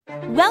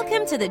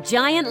Welcome to the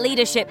Giant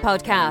Leadership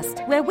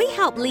Podcast, where we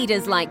help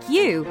leaders like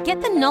you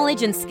get the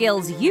knowledge and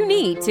skills you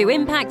need to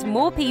impact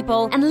more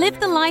people and live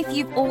the life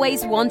you've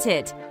always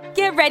wanted.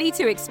 Get ready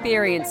to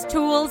experience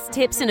tools,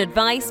 tips, and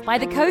advice by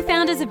the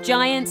co-founders of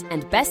Giant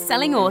and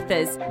best-selling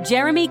authors,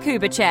 Jeremy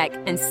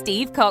Kubicek and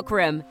Steve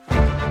Cockram.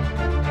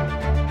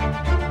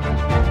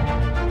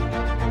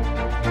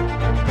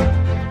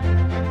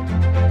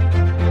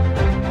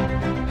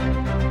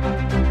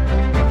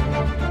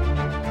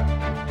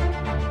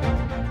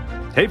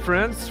 Hey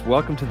friends,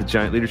 welcome to the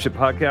Giant Leadership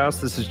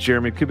Podcast. This is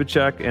Jeremy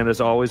Kubicek, and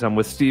as always, I'm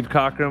with Steve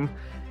Cockram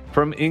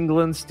from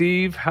England.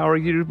 Steve, how are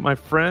you, my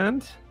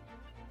friend?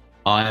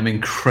 I am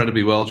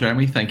incredibly well,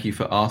 Jeremy. Thank you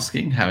for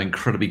asking. How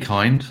incredibly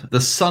kind. The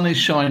sun is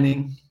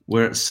shining.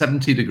 We're at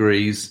 70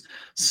 degrees.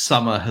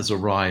 Summer has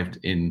arrived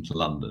in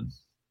London.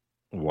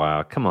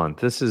 Wow, come on.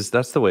 That's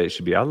the way it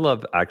should be. I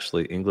love,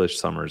 actually, English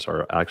summers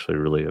are actually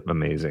really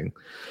amazing.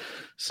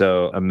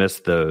 So I miss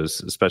those,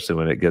 especially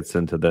when it gets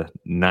into the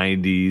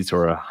 90s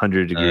or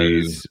 100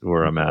 degrees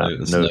where I'm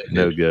at.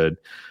 No good.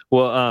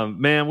 Well,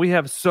 man, we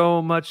have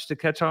so much to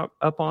catch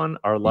up on.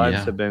 Our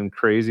lives have been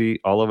crazy,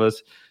 all of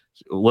us.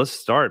 Let's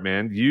start,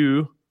 man.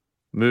 You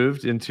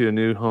moved into a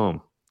new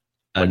home.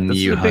 This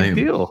is a big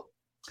deal.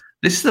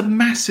 This is a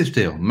massive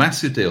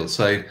deal.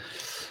 So,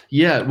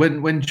 yeah,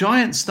 when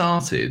Giant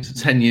started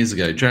 10 years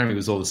ago, Jeremy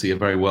was obviously a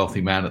very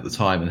wealthy man at the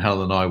time, and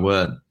Helen and I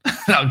weren't.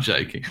 I'm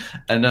joking.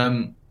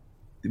 And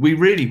we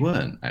really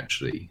weren't,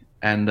 actually.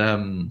 And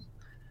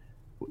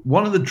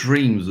one of the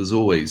dreams was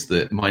always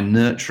that my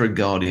nurturer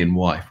guardian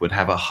wife would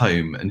have a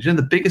home. And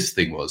the biggest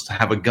thing was to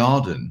have a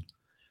garden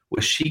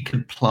where she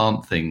could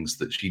plant things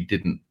that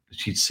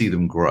she'd see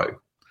them grow.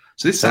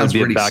 So this sounds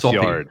really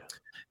backyard.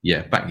 soppy.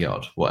 Yeah,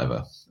 backyard,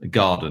 whatever. A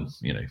garden,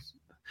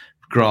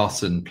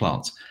 grass and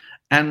plants.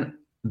 And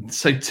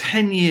so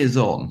 10 years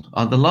on,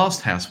 the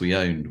last house we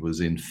owned was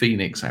in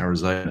Phoenix,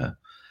 Arizona,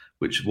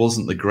 which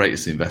wasn't the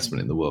greatest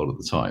investment in the world at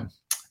the time.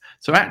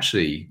 So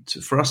actually,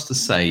 for us to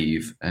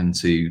save and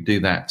to do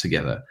that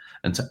together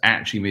and to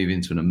actually move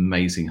into an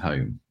amazing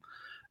home,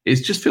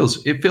 it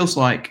feels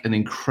like an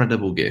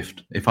incredible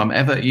gift. If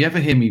you ever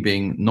hear me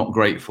being not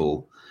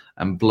grateful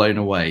and blown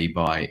away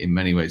by, in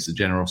many ways, the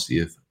generosity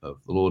of the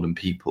Lord and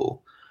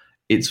people,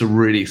 it's a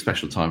really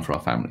special time for our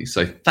family.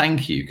 So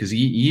thank you, because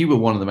you were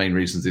one of the main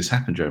reasons this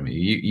happened, Jeremy.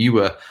 You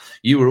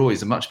were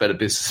always a much better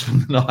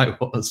businessman than I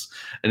was,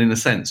 and in a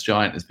sense,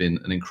 Giant has been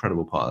an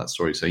incredible part of that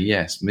story. So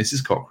yes,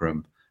 Mrs.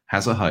 Cockram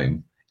has a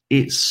home.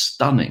 It's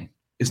stunning.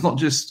 It's not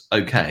just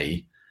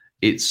okay.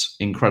 It's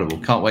incredible.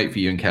 Can't wait for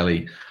you and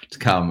Kelly to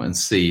come and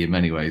see, in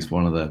many ways,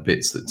 one of the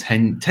bits that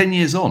 10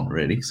 years on,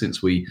 really,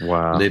 since we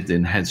lived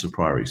in Hensel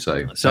Priory.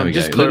 So there we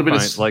just go. A little bit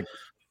of,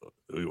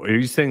 are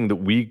you saying that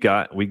we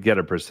get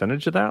a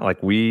percentage of that?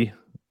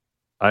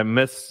 I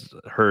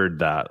misheard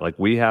that. Like,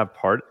 we have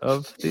part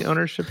of the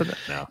ownership of that?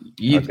 No.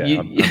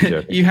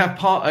 You have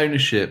part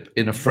ownership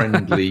in a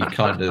friendly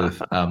kind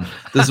of,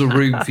 there's a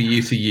room for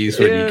you to use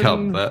when you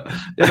come. But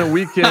in a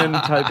weekend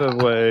type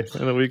of way.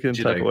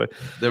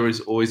 There is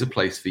always a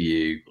place for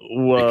you.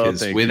 Well,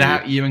 because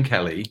without you and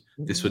Kelly,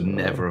 this would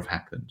never have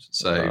happened.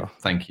 So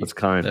thank you. That's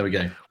kind. There we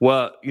go.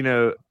 Well,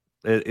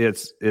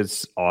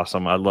 it's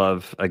awesome. I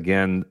love,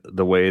 again,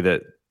 the way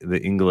that the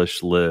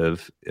English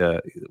live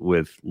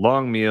with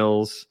long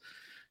meals,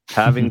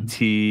 having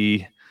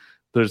tea.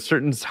 There's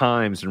certain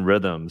times and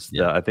rhythms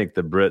that I think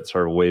the Brits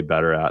are way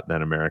better at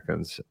than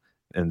Americans.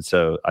 And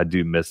so I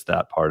do miss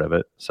that part of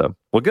it. So,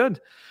 well, good.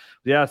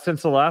 Yeah,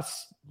 since so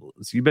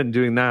you've been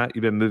doing that,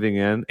 you've been moving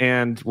in,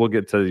 and we'll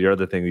get to the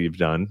other thing that you've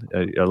done, a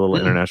little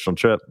international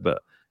trip.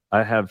 But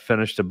I have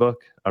finished a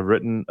book. I've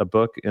written a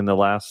book in the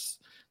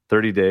last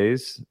 30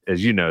 days,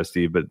 as you know,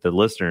 Steve, but the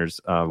listeners,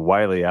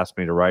 Wiley asked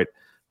me to write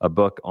a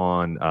book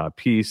on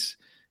peace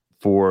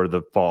for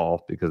the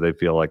fall, because they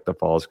feel like the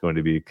fall is going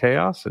to be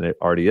chaos, and it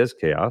already is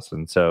chaos.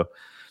 And so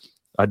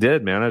I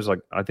did, man. I was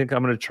like, I think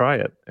I'm going to try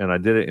it. And I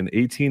did it in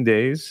 18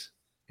 days,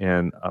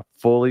 and a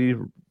fully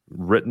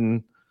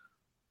written,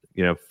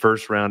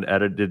 first round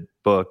edited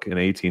book in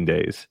 18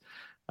 days.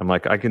 I'm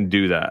like, I can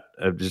do that.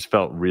 It just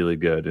felt really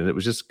good. And it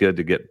was just good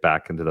to get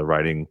back into the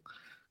writing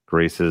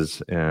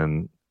graces,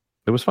 and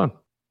it was fun.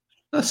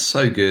 That's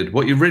so good.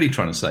 What you're really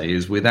trying to say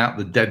is, without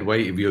the dead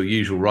weight of your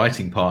usual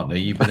writing partner,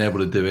 you've been able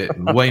to do it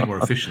way more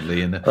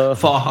efficiently and a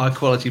far higher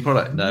quality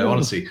product. No,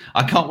 honestly,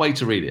 I can't wait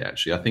to read it,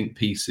 actually. I think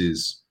peace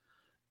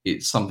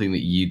it's something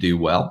that you do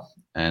well.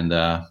 And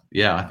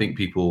I think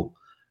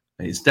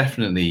it's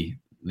definitely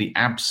the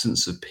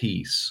absence of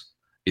peace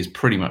is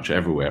pretty much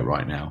everywhere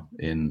right now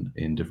in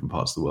different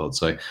parts of the world.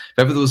 So if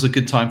ever there was a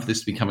good time for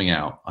this to be coming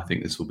out, I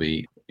think this will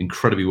be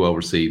incredibly well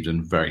received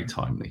and very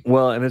timely.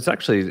 Well, and it's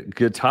actually a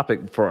good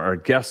topic for our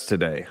guests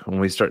today. When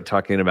we start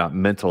talking about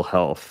mental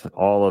health,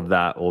 all of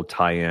that will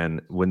tie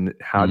in.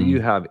 How do you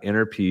have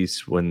inner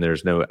peace when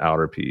there's no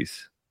outer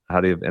peace?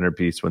 How do you have inner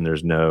peace when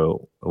there's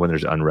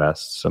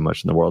unrest so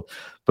much in the world?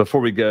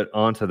 Before we get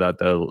onto that,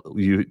 though,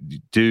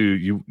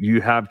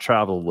 you have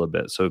traveled a little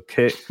bit. So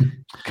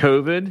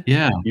COVID,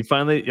 you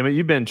finally,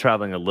 you've been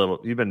traveling a little.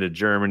 You've been to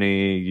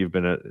Germany. You've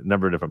been a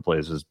number of different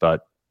places,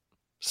 but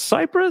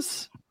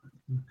Cyprus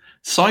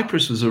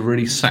was a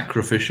really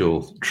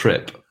sacrificial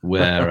trip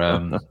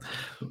where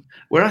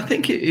I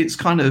think it's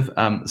kind of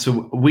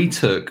so we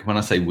took, when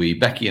I say we,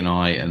 Becky and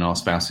I and our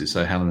spouses,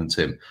 so Helen and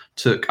Tim,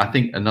 took I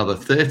think another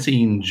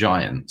 13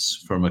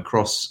 giants from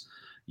across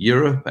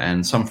Europe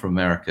and some from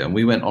America, and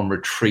we went on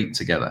retreat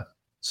together.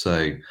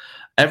 So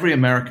every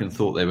American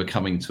thought they were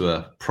coming to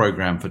a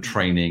program for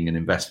training and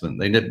investment.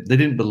 They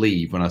didn't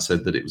believe when I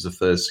said that it was a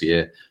first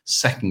year,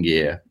 second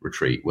year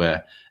retreat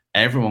where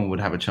everyone would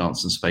have a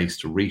chance and space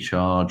to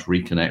recharge,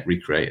 reconnect,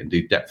 recreate, and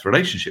do depth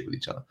relationship with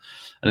each other.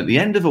 And at the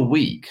end of a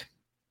week,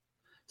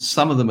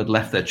 some of them had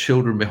left their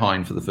children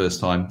behind for the first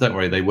time. Don't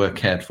worry, they were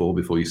cared for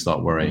before you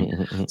start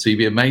worrying. So you'd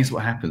be amazed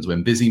what happens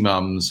when busy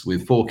mums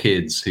with 4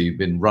 kids who've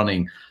been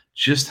running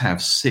just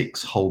have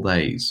 6 whole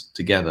days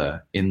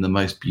together in the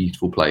most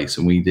beautiful place.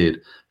 And we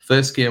did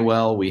First Gear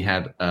well. We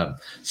had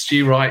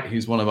Stu Wright,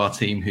 who's one of our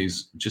team,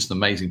 who's just an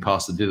amazing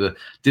pastor, did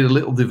a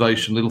little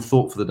devotion, little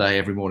thought for the day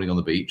every morning on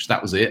the beach.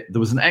 That was it.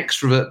 There was an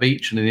extrovert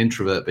beach and an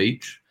introvert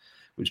beach,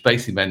 which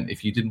basically meant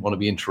if you didn't want to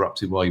be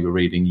interrupted while you were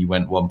reading, you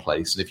went one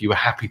place. And if you were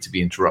happy to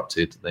be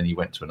interrupted, then you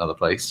went to another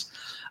place.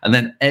 And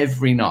then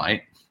every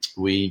night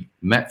we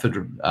met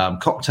for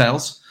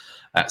cocktails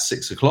at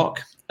 6:00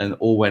 and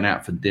all went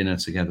out for dinner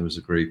together as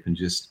a group. And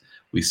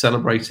we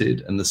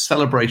celebrated. And the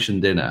celebration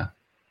dinner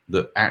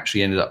that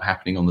actually ended up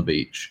happening on the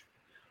beach,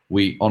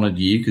 we honored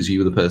you because you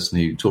were the person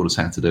who taught us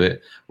how to do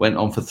it, went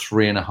on for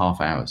 3.5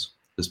 hours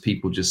as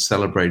people just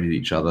celebrated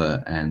each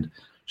other and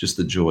just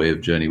the joy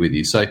of journey with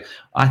you. So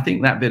I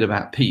think that bit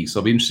about peace,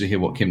 I'll be interested to hear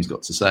what Kim's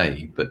got to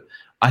say, but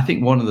I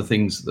think one of the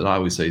things that I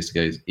always say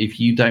is if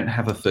you don't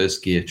have a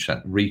first gear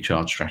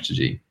recharge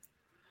strategy,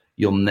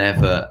 you'll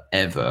never,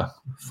 ever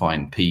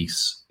find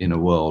peace in a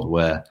world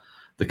where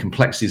the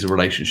complexities of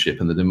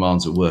relationship and the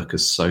demands of work are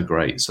so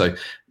great. So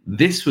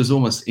this was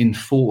almost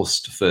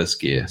enforced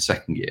first gear,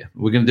 second gear.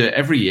 We're going to do it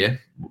every year.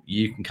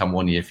 You can come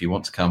one year if you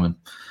want to come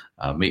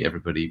and meet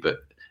everybody, but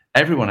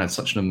everyone had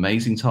such an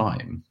amazing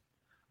time.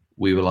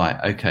 We were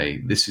like, okay,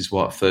 this is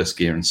what first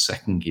gear and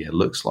second gear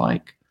looks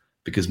like,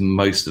 because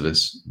most of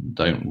us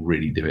don't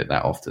really do it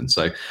that often.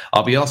 So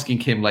I'll be asking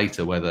Kim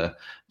later whether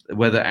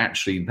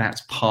actually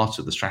that's part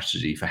of the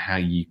strategy for how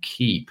you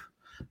keep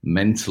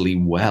mentally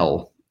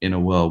well in a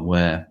world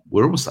where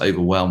we're almost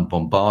overwhelmed,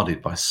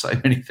 bombarded by so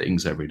many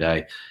things every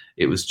day.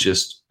 It was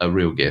just a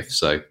real gift.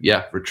 So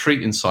yeah,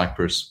 retreat in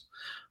Cyprus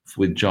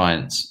with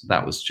giants,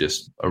 that was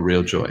just a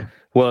real joy.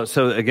 Well,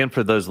 so again,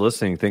 for those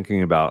listening,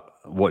 thinking about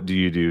what do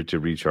you do to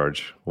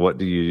recharge?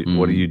 What are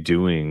you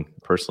doing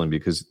personally?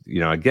 Because,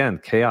 again,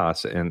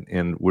 chaos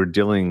and we're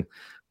dealing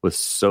with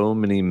so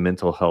many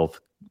mental health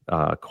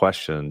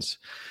questions.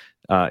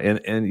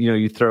 And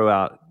you throw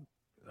out,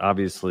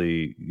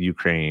 obviously,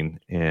 Ukraine.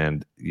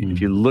 And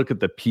if you look at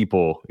the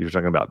people, you're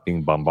talking about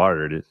being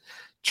bombarded,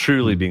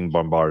 truly being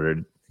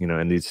bombarded,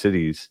 in these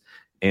cities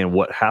and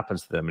what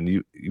happens to them.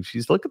 And if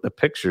you look at the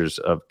pictures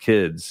of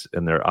kids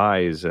and their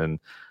eyes and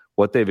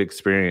what they've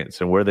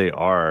experienced and where they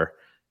are,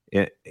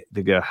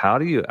 they go, how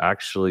do you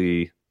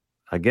actually,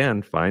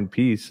 again, find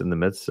peace in the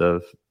midst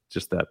of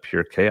just that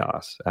pure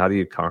chaos? How do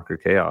you conquer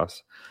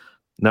chaos?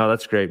 No,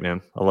 that's great,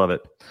 man. I love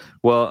it.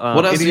 Well,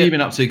 what else have you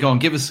been up to? Go on,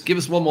 give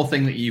us one more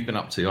thing that you've been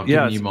up to. I've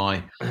given you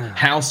my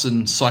house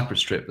and Cyprus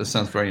trip. That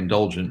sounds very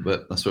indulgent,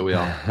 but that's where we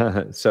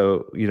are.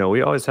 So,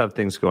 we always have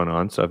things going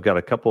on. So I've got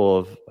a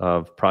couple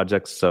of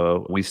projects.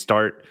 So we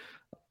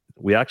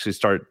actually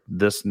start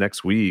this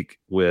next week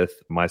with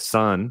my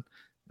son,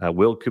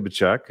 Will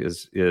Kubitschek.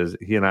 Is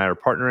he and I are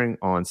partnering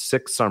on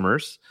 6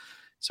 summers.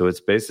 So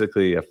it's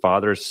basically a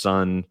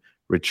father-son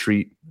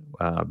retreat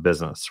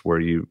business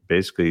where you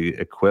basically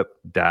equip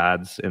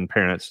dads and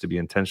parents to be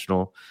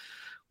intentional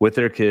with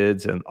their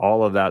kids. And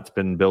all of that's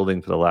been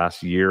building for the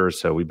last year or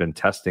so. We've been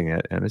testing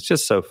it, and it's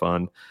just so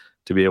fun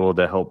to be able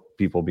to help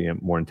people be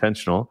more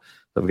intentional.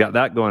 So we've got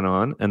that going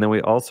on. And then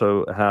we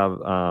also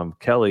have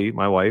Kelly,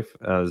 my wife,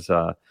 as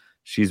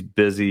she's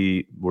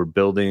busy. We're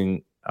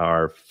building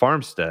our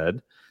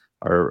farmstead,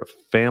 our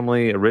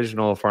family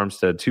original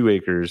farmstead, 2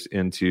 acres,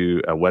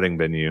 into a wedding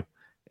venue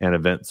and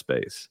event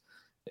space.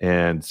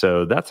 And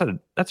so that's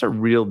a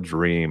real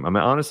dream. I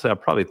mean, honestly, I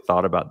probably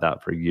thought about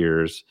that for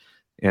years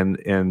and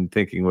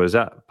thinking, was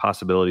that a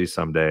possibility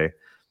someday?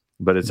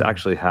 But it's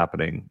actually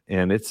happening,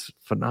 and it's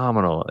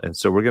phenomenal. And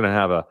so we're going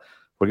to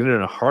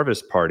do a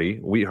harvest party.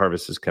 Wheat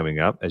harvest is coming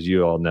up, as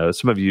you all know.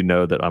 Some of you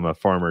know that I'm a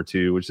farmer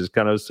too, which is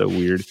kind of so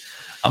weird.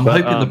 I'm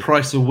hoping the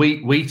price of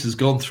wheat has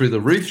gone through the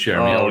roof,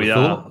 Jeremy. Oh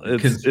yeah,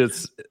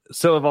 it's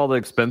so have all the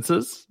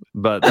expenses,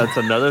 but that's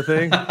another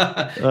thing.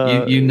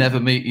 You never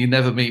meet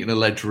an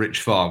alleged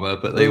rich farmer,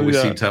 but they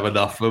always seem to have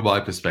enough, from my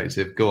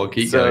perspective. Go on,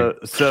 keep going.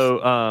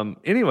 So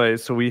anyway,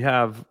 so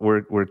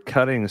we're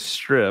cutting a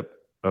strip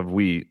of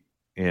wheat,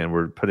 and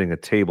we're putting a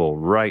table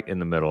right in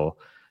the middle.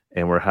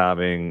 and we're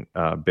having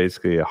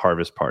basically a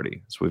harvest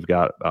party. So we've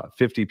got about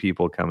 50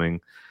 people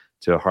coming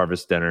to a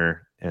harvest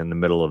dinner in the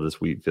middle of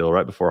this wheat field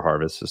right before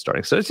harvest is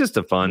starting. So it's just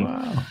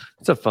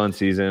it's a fun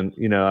season.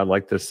 I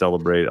like to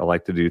celebrate. I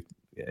like to do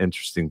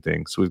interesting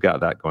things. So we've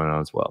got that going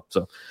on as well.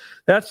 So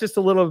that's just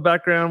a little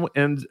background.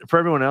 And for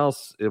everyone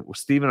else,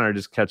 Steve and I are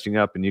just catching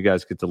up, and you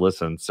guys get to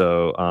listen.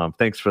 So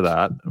thanks for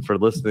that, for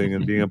listening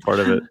and being a part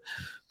of it.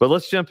 But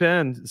let's jump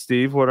in,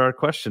 Steve. What our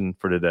question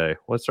for today?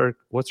 What's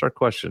our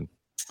question?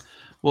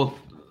 Well,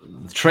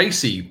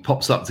 Tracy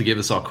pops up to give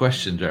us our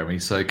question, Jeremy.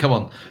 So come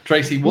on,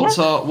 Tracy. What's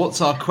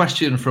our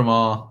question from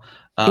our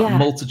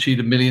multitude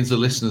of millions of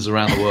listeners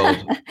around the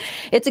world?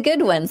 It's a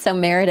good one. So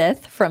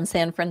Meredith from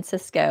San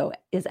Francisco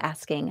is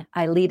asking,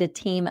 I lead a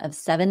team of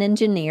 7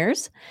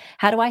 engineers.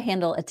 How do I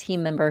handle a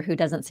team member who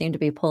doesn't seem to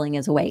be pulling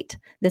his weight?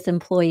 This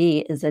employee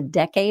is a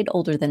decade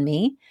older than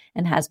me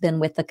and has been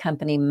with the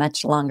company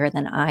much longer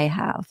than I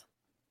have.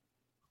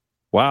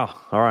 Wow.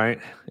 All right.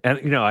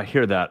 And, I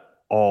hear that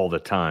all the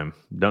time,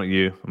 don't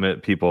you? I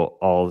mean, people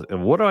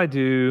what do I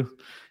do?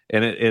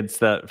 And it's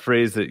that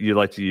phrase that you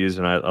like to use,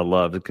 and I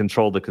love, to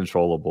control the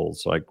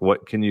controllables. Like,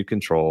 what can you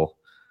control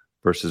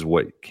versus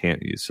what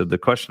can't you? So the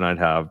question I'd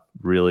have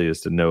really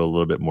is to know a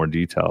little bit more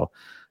detail.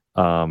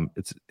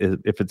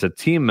 If it's a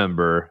team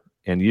member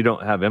and you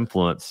don't have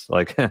influence,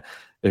 like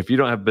if you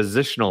don't have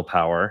positional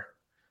power,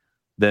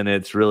 then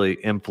it's really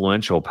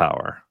influential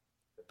power.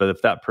 But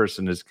if that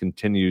person has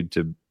continued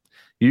to,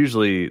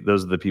 usually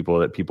those are the people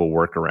that people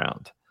work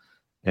around,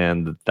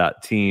 and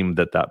that team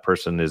that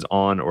person is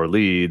on or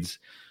leads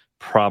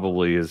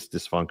probably is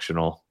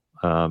dysfunctional,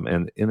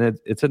 and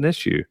it's an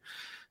issue.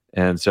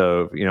 And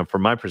so,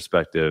 from my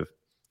perspective,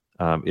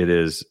 it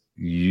is,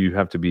 you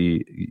have to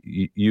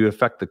you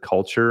affect the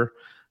culture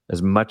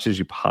as much as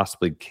you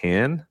possibly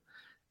can,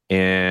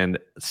 and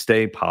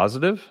stay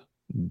positive.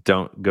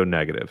 Don't go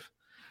negative,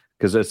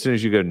 because as soon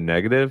as you go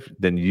negative,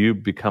 then you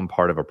become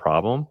part of a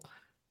problem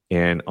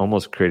and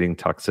almost creating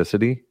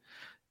toxicity.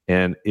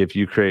 And if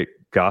you create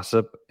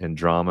gossip and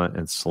drama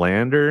and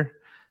slander,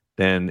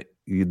 then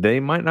they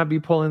might not be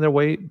pulling their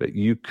weight, but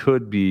you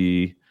could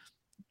be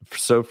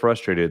so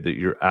frustrated that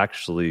you're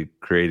actually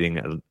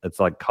creating, it's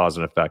like cause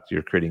and effect.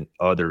 You're creating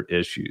other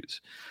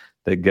issues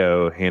that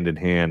go hand in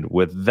hand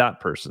with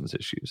that person's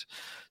issues.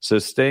 So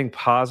staying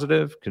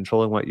positive,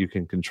 controlling what you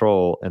can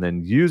control, and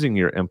then using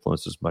your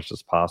influence as much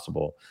as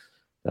possible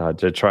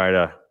to try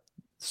to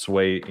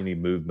sway any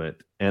movement.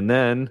 And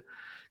then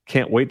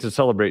can't wait to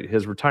celebrate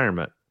his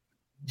retirement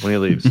when he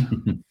leaves.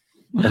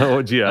 What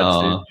would you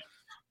add,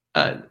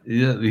 Steve?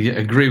 Yeah,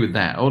 agree with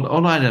that.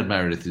 All I'd add,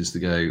 Meredith, is to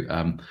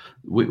go,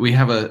 we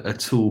have a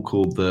tool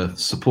called the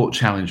Support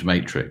Challenge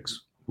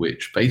Matrix,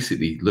 which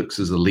basically looks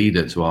as a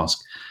leader to ask,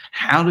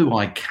 how do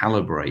I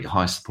calibrate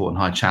high support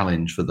and high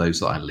challenge for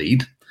those that I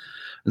lead?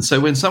 And so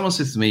when someone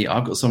says to me,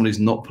 I've got someone who's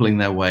not pulling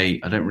their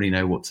weight, I don't really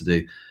know what to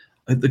do,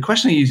 the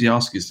question I usually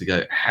ask is to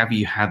go, have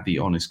you had the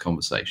honest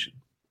conversation?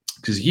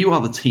 Because you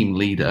are the team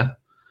leader.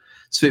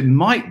 So it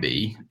might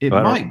be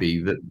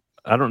that,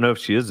 I don't know if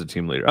she is a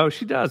team leader. Oh,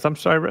 she does. I'm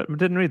sorry, I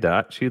didn't read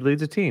that. She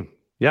leads a team.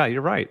 Yeah,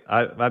 you're right.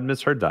 I've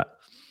misheard that.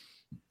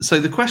 So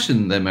the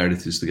question then,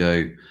 Meredith, is to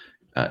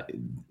go,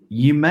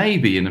 you may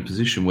be in a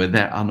position where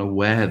they're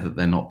unaware that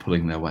they're not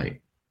pulling their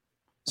weight.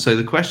 So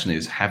the question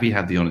is, have you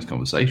had the honest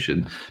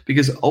conversation?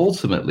 Because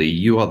ultimately,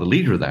 you are the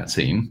leader of that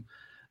team.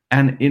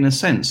 And in a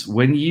sense,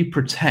 when you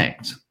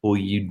protect or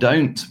you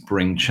don't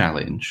bring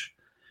challenge,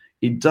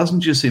 it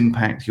doesn't just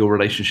impact your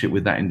relationship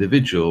with that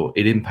individual,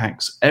 it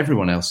impacts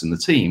everyone else in the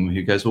team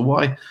who goes,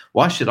 well,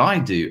 why should I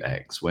do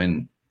X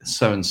when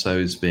so-and-so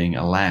is being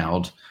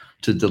allowed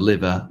to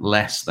deliver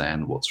less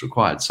than what's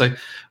required? So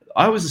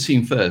I always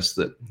assume first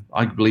that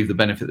I believe the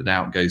benefit of the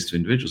doubt goes to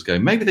individuals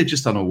going, maybe they're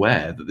just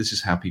unaware that this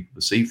is how people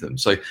perceive them.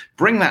 So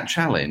bring that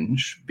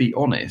challenge, be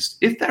honest.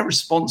 If their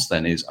response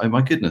then is, oh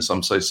my goodness,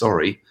 I'm so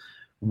sorry,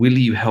 will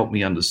you help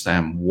me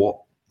understand what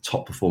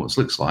top performance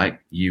looks like?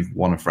 You've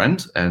won a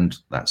friend, and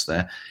that's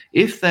there.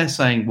 If they're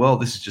saying, well,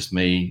 this is just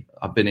me,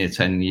 I've been here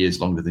 10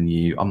 years longer than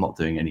you, I'm not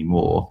doing any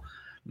more,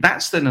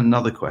 that's then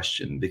another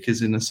question,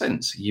 because in a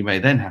sense, you may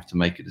then have to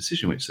make a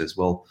decision which says,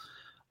 well,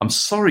 I'm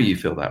sorry you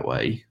feel that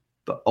way,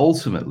 but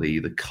ultimately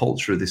the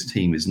culture of this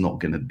team is not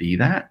going to be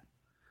that.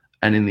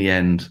 And in the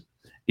end,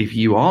 if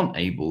you aren't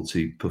able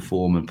to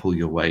perform and pull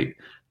your weight,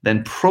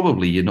 then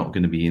probably you're not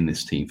going to be in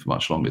this team for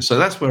much longer. So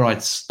that's where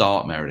I'd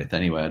start, Meredith,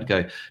 anyway. I'd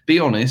go, be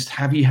honest.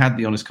 Have you had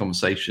the honest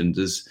conversation?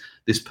 Does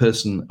this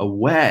person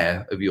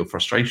aware of your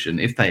frustration?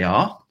 If they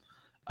are,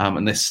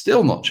 and they're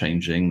still not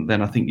changing,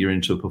 then I think you're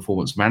into a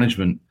performance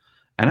management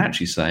and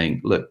actually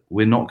saying, look,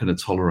 we're not going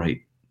to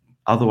tolerate,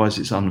 otherwise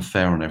it's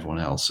unfair on everyone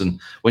else. And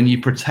when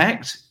you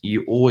protect,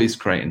 you always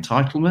create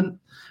entitlement.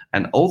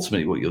 And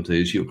ultimately what you'll do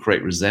is you'll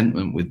create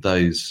resentment with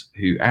those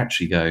who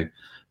actually go,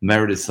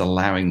 Meredith's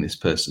allowing this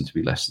person to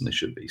be less than they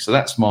should be. So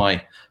that's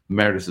my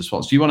Meredith's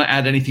response. Do you want to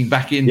add anything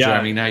back in,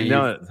 Jeremy, now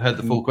you've heard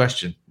the full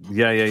question?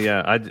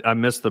 Yeah. I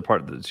missed the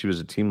part that she was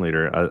a team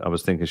leader. I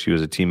was thinking she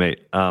was a teammate.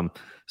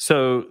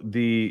 So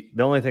the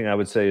only thing I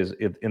would say is,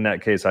 in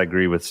that case, I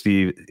agree with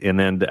Steve. And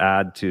then to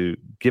add to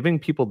giving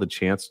people the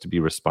chance to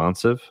be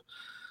responsive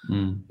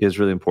is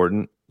really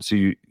important.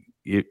 So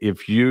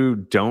if you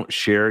don't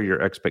share your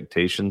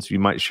expectations, you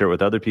might share it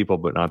with other people,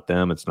 but not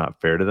them. It's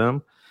not fair to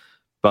them.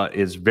 But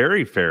it's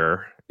very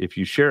fair if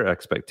you share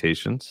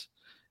expectations.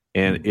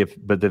 And if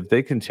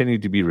they continue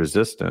to be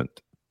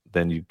resistant,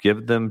 then you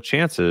give them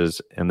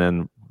chances, and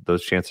then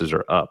those chances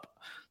are up.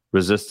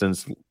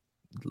 Resistance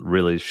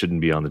really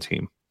shouldn't be on the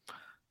team.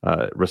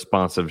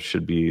 Responsive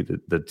should be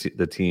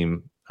the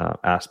team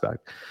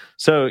aspect.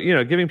 So,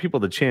 giving people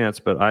the chance,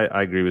 but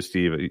I agree with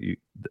Steve.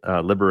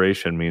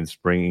 Liberation means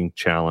bringing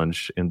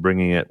challenge and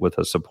bringing it with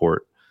a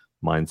support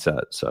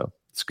mindset. So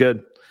it's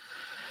good.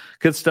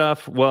 Good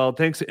stuff. Well,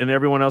 thanks. And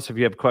everyone else, if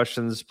you have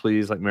questions,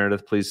 please, like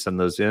Meredith, please send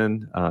those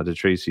in to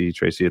Tracy.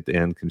 Tracy at the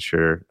end can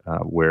share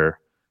where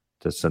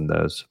to send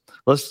those.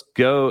 Let's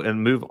go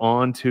and move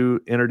on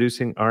to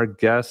introducing our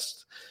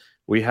guests.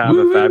 We have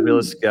a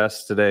fabulous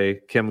guest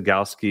today, Kim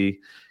Gowski.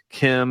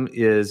 Kim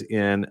is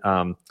in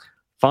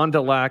Fond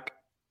du Lac,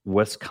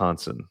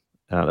 Wisconsin.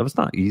 That was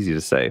not easy to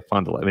say,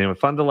 Fond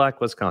du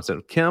Lac,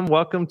 Wisconsin. Kim,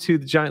 welcome to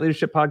the Giant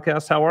Leadership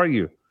Podcast. How are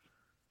you?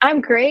 I'm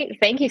great.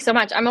 Thank you so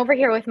much. I'm over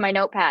here with my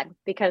notepad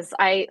because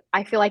I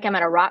feel like I'm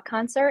at a rock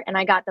concert and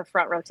I got the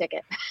front row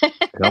ticket.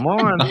 Come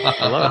on.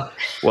 I love it.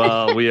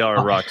 Well, we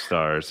are rock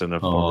stars in a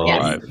former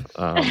life.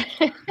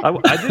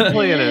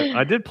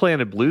 I did play in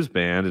a blues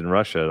band in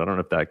Russia. I don't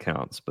know if that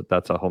counts, but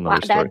that's a whole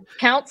nother story. That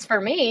counts for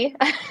me.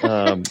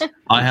 I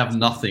have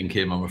nothing,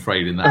 Kim, I'm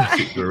afraid, in that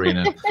particular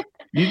arena.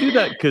 You do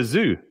that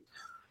kazoo.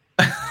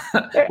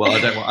 Well,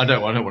 I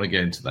don't want to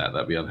get into that.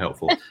 That'd be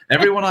unhelpful.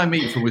 Everyone I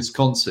meet from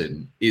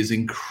Wisconsin is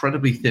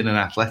incredibly thin and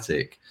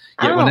athletic.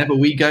 Yet whenever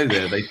we go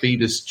there, they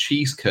feed us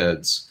cheese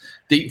curds,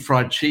 deep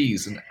fried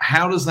cheese. And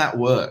how does that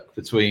work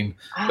between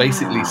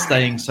basically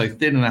staying so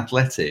thin and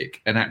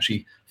athletic and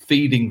actually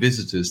feeding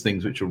visitors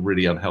things which are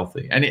really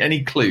unhealthy?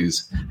 Any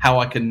clues how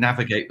I can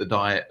navigate the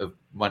diet of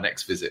my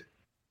next visit?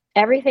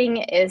 Everything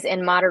is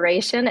in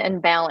moderation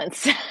and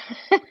balance.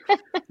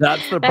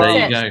 That's the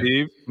problem,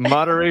 Steve.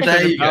 Moderation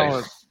and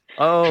balance. Go.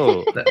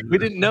 Oh, we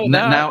didn't know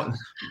that.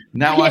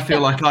 Now I feel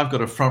like I've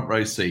got a front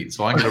row seat,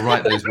 so I'm going to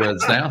write those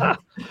words down.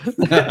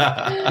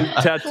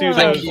 Tattoo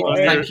Thank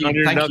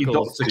you,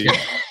 Dr. Kim.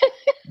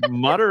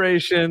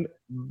 Moderation,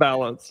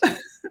 balance.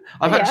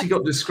 I've actually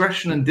got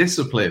discretion and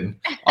discipline.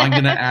 I'm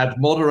going to add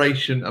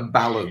moderation and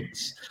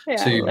balance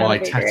to my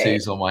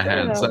tattoos on my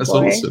hands. That's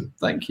awesome.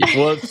 Thank you.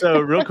 Well, so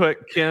real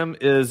quick, Kim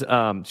is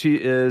she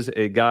is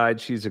a guide.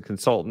 She's a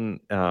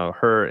consultant.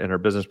 Her and her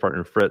business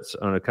partner Fritz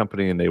own a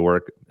company, and they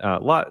work a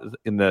lot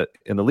in the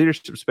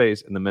leadership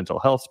space, in the mental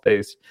health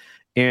space.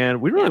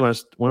 And we really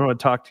want to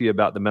talk to you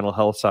about the mental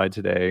health side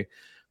today.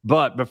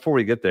 But before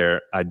we get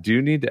there, I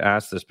do need to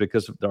ask this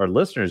because our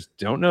listeners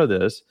don't know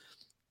this.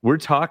 We're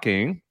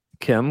talking.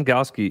 Kim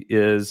Gowski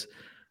is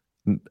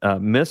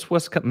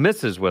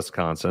Mrs.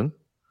 Wisconsin,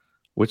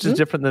 which is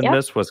different than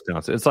Miss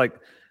Wisconsin. It's like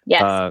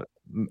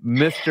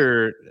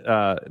Mr.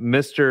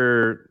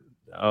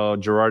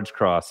 Gerard's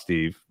Cross,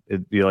 Steve.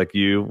 It'd be like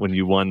you when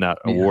you won that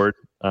award.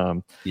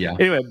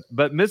 Anyway,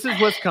 but Mrs.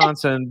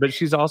 Wisconsin, but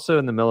she's also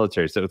in the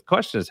military. So the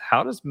question is,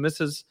 how does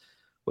Mrs.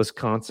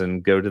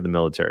 Wisconsin go to the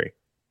military?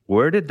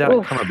 Where did that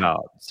come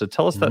about? So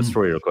tell us that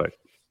story real quick.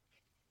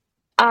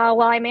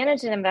 Well, I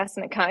managed an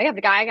investment company.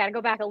 I got to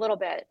go back a little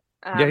bit.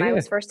 I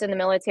was first in the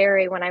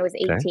military when I was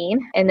 18. Okay.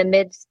 In the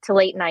mid to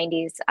late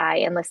 90s, I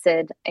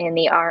enlisted in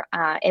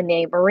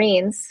the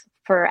Marines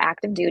for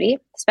active duty.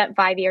 Spent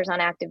 5 years on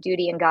active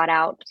duty and got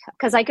out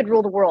because I could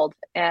rule the world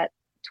at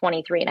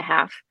 23 and a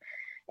half.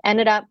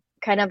 Ended up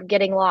kind of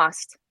getting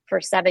lost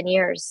for 7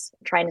 years,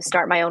 trying to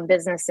start my own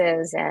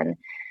businesses and,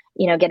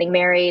 getting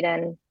married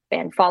and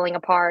falling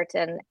apart.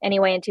 And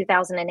anyway, in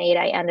 2008,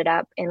 I ended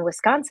up in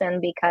Wisconsin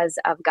because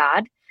of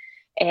God.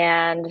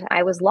 And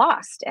I was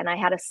lost and I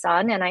had a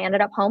son and I ended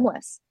up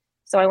homeless.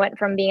 So I went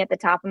from being at the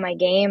top of my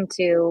game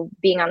to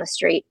being on the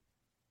street.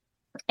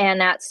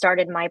 And that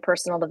started my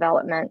personal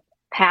development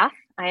path.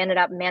 I ended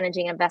up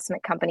managing an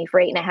investment company for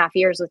 8.5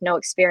 years with no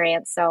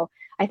experience. So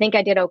I think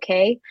I did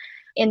okay.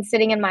 In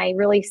sitting in my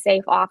really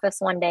safe office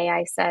one day,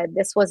 I said,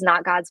 this was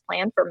not God's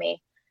plan for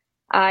me.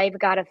 I've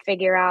got to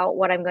figure out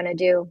what I'm going to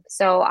do.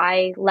 So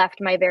I left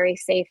my very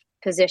safe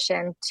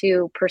position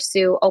to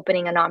pursue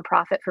opening a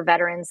nonprofit for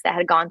veterans that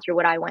had gone through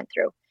what I went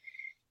through.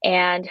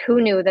 And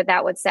who knew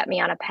that would set me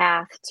on a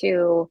path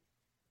to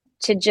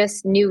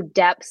just new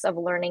depths of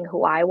learning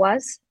who I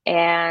was.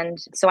 And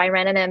so I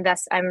ran a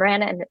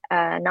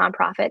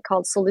nonprofit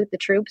called Salute the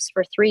Troops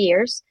for 3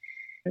 years.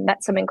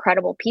 Met some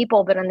incredible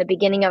people, but in the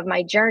beginning of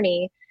my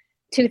journey,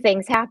 two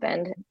things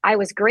happened. I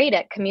was great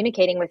at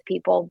communicating with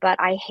people, but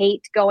I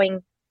hate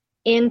going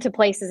into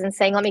places and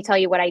saying, let me tell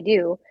you what I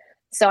do.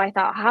 So I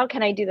thought, how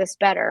can I do this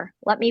better?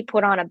 Let me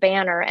put on a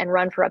banner and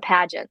run for a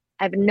pageant.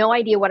 I have no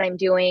idea what I'm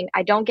doing.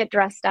 I don't get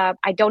dressed up.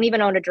 I don't even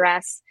own a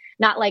dress.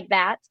 Not like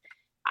that.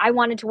 I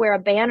wanted to wear a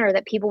banner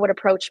that people would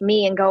approach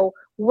me and go,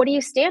 what do you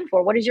stand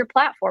for? What is your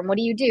platform? What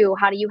do you do?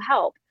 How do you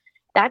help?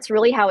 that's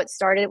really how it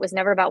started. It was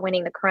never about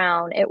winning the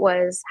crown. It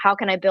was, how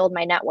can I build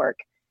my network?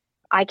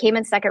 I came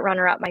in second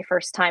runner up my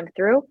first time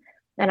through,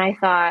 and I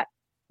thought,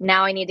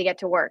 now I need to get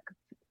to work.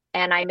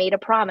 And I made a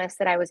promise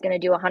that I was going to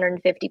do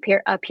 150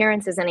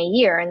 appearances in a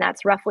year, and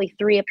that's roughly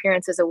 3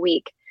 appearances a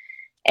week.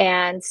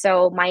 And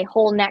so my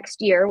whole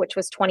next year, which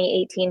was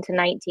 2018 to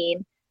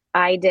 19,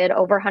 I did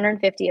over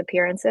 150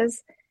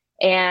 appearances,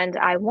 and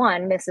I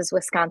won Mrs.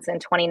 Wisconsin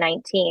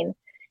 2019.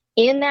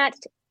 In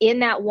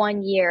that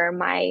 1 year,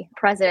 my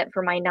president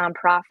for my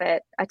nonprofit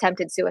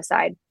attempted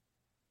suicide,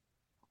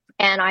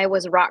 and I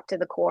was rocked to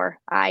the core.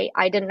 I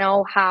didn't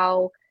know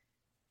how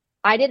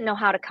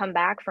to come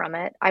back from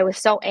it. I was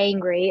so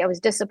angry. I was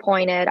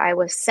disappointed. I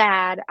was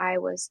sad. I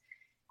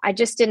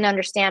just didn't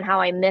understand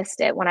how I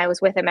missed it when I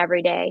was with him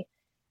every day.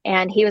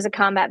 And he was a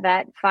combat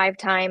vet 5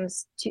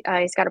 times.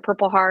 He's got a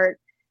Purple Heart.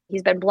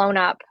 He's been blown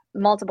up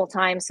multiple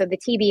times. So the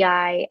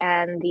TBI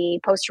and the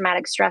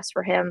post-traumatic stress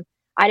for him,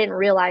 I didn't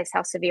realize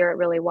how severe it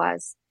really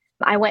was.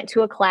 I went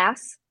to a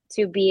class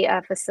to be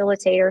a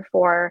facilitator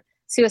for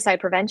suicide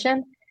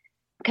prevention,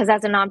 because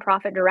as a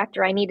nonprofit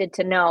director, I needed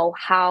to know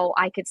how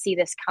I could see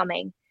this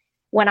coming.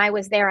 When I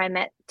was there, I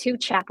met 2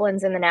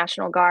 chaplains in the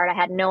National Guard. I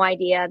had no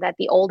idea that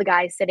the old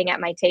guys sitting at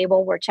my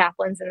table were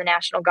chaplains in the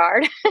National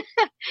Guard.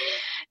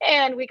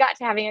 And we got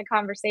to having a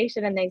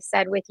conversation, and they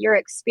said, with your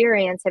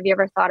experience, have you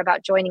ever thought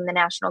about joining the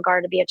National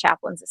Guard to be a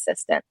chaplain's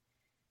assistant?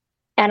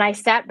 And I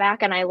sat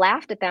back and I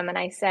laughed at them, and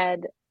I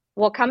said,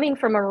 well, coming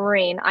from a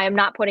Marine, I am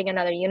not putting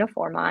another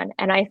uniform on.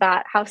 And I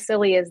thought, how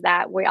silly is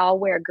that? We all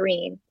wear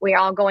green. We're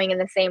all going in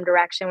the same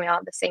direction. We all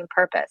have the same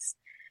purpose.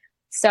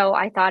 So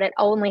I thought, it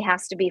only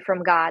has to be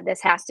from God.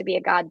 This has to be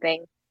a God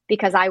thing,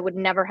 because I would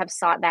never have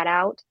sought that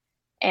out.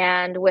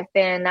 And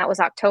that was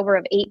October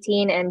of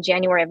 18 and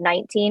January of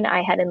 19,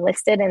 I had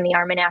enlisted in the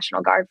Army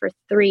National Guard for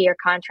a 3-year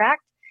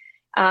contract.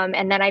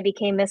 And then I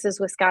became Mrs.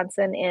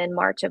 Wisconsin in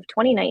March of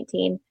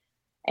 2019.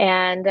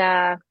 And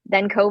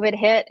then COVID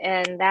hit,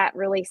 and that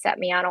really set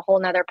me on a whole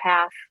nother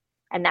path.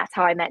 And that's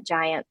how I met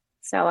Giant.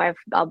 So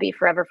I'll be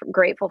forever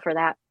grateful for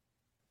that.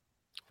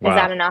 Wow. Is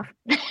that enough?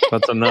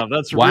 That's enough.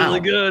 That's really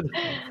good.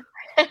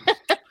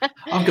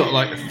 I've got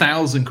like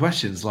 1,000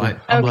 questions.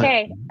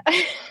 Okay.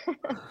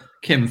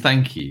 Kim,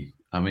 thank you.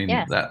 I mean,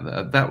 yes.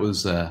 that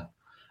was a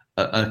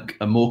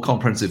more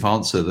comprehensive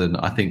answer than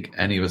I think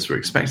any of us were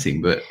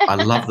expecting. But I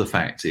love the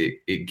fact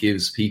it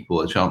gives people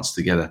a chance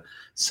to get a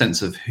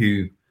sense of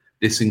who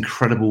this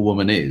incredible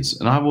woman is.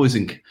 And I always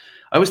think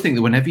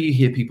that whenever you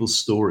hear people's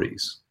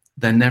stories,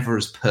 they're never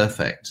as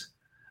perfect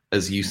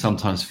as you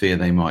sometimes fear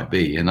they might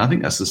be. And I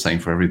think that's the same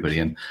for everybody.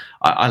 And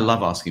I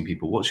love asking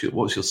people, what's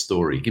your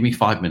story? Give me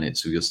 5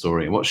 minutes of your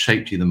story and what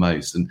shaped you the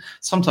most. And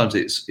sometimes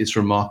it's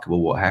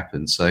remarkable what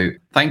happened. So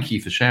thank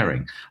you for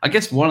sharing. I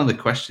guess one of the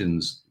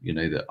questions,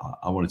 that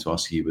I wanted to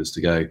ask you was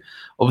to go,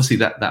 obviously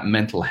that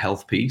mental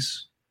health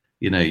piece,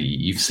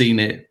 you've seen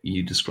it,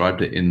 you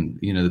described it in,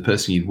 the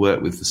person you'd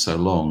worked with for so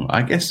long,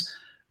 I guess.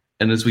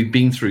 And as we've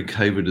been through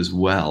COVID as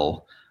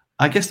well,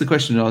 I guess the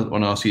question I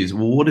want to ask you is,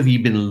 well, what have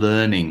you been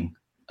learning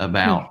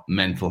about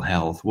mental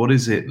health? What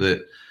is it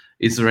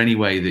is there any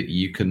way that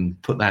you can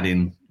put that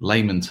in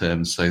layman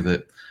terms so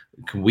that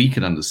we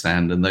can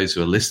understand and those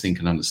who are listening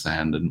can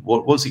understand? And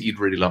what was it you'd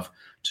really love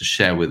to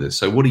share with us?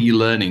 So what are you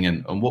learning,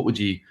 and what would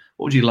you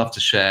love to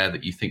share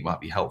that you think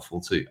might be helpful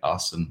to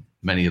us and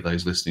many of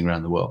those listening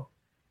around the world?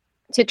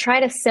 To try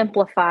to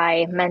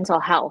simplify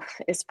mental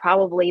health has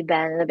probably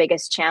been the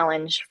biggest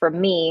challenge for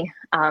me,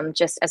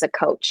 just as a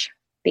coach,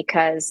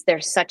 because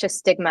there's such a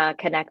stigma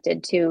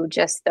connected to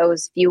just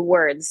those few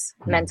words,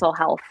 mental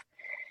health.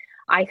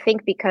 I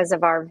think because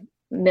of our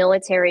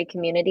military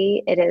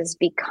community, it has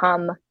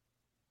become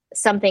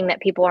something that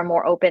people are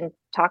more open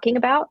talking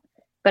about.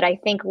 But I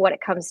think what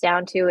it comes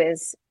down to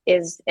is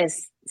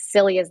as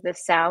silly as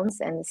this sounds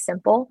and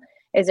simple,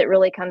 is it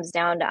really comes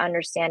down to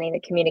understanding the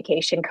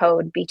communication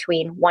code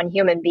between one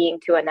human being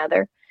to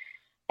another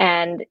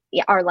and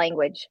our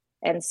language.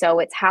 And so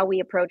it's how we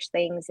approach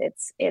things.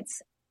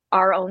 It's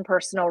our own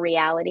personal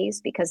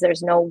realities, because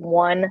there's no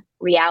one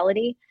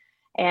reality.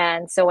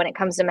 And so when it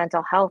comes to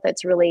mental health,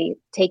 it's really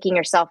taking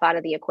yourself out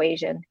of the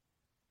equation,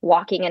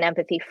 walking in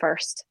empathy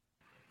first,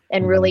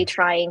 and really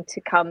trying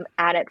to come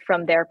at it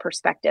from their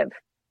perspective.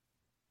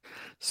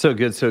 So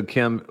good. So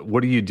Kim,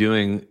 what are you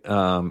doing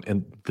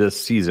in this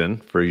season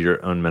for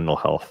your own mental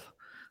health?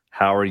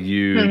 How are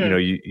you,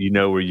 you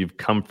know where you've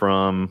come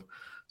from.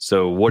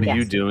 So what are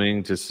you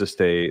doing just to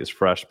stay as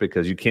fresh?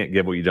 Because you can't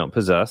give what you don't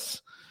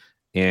possess.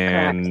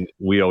 And Correct.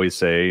 We always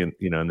say, in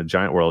the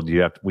Giant world,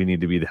 we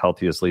need to be the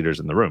healthiest leaders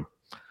in the room.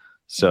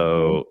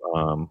 So,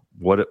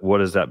 what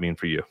does that mean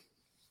for you?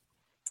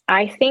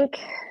 I think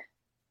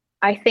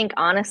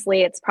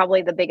honestly, it's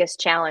probably the biggest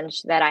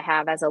challenge that I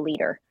have as a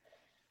leader,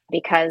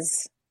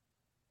 because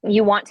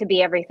you want to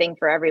be everything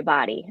for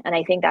everybody. And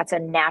I think that's a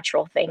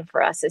natural thing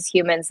for us as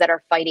humans that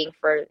are fighting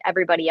for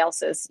everybody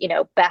else's,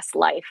 best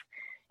life,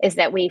 is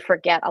that we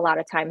forget a lot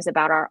of times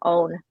about our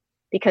own,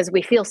 because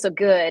we feel so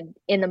good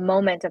in the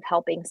moment of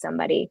helping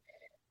somebody.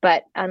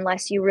 But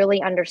unless you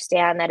really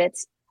understand that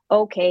it's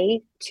okay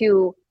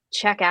to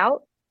check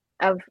out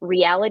of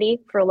reality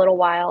for a little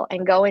while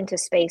and go into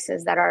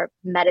spaces that are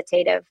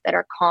meditative, that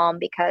are calm,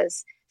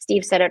 because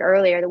Steve said it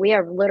earlier, that we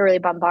are literally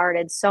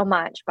bombarded so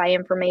much by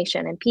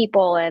information and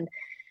people and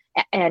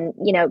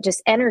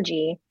just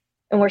energy.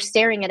 And we're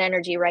staring at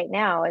energy right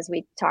now as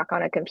we talk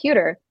on a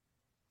computer,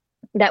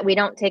 that we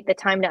don't take the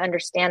time to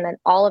understand that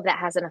all of that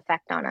has an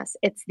effect on us.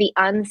 It's the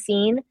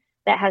unseen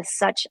that has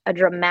such a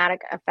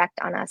dramatic effect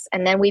on us.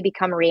 And then we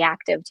become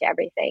reactive to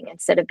everything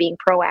instead of being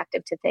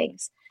proactive to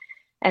things.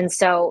 And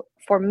so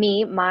for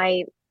me,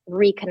 my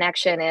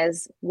reconnection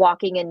is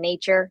walking in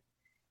nature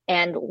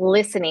and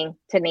listening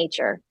to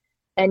nature,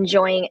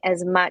 enjoying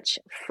as much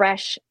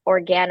fresh,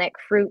 organic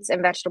fruits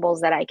and vegetables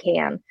that I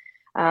can.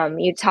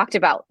 You talked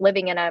about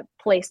living in a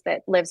place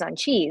that lives on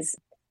cheese,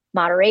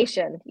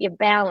 moderation, you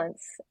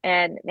balance,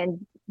 and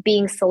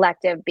being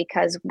selective,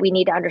 because we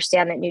need to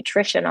understand that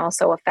nutrition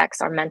also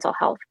affects our mental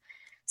health.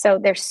 So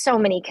there's so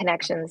many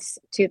connections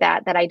to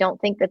that I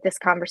don't think that this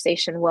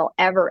conversation will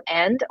ever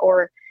end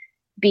or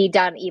be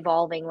done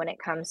evolving when it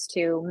comes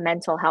to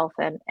mental health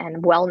and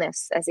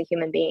wellness as a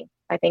human being.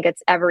 I think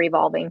it's ever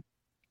evolving.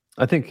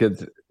 I think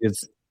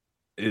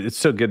it's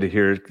so good to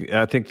hear.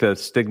 I think the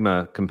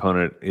stigma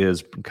component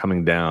is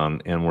coming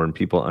down, and when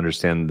people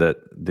understand that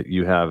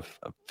you have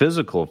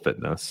physical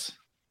fitness,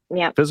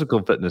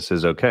 physical fitness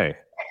is okay,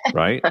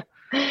 right?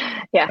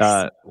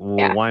 Yes.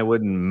 Why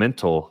wouldn't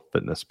mental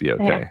fitness be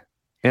okay? Yeah.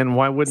 And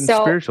why wouldn't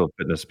spiritual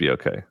fitness be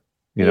okay?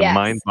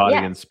 Mind, body,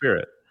 and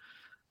spirit.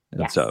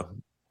 And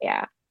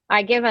yeah.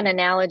 I give an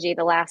analogy.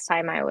 The last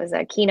time I was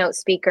a keynote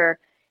speaker,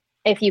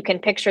 if you can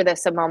picture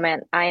this a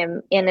moment, I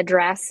am in a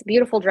dress,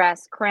 beautiful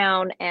dress,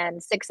 crown,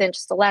 and 6-inch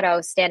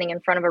stilettos, standing in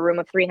front of a room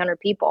of 300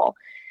 people.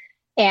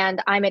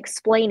 And I'm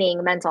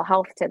explaining mental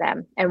health to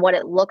them and what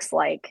it looks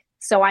like.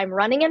 So I'm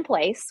running in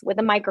place with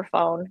a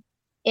microphone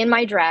in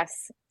my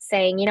dress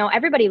saying,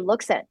 everybody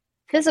looks at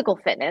physical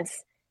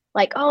fitness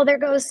like, oh, there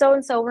goes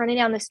so-and-so running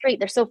down the street.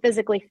 They're so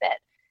physically fit.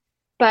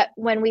 But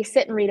when we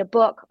sit and read a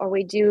book or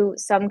we do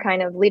some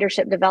kind of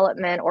leadership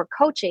development or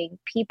coaching,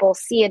 people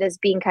see it as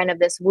being kind of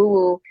this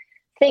woo-woo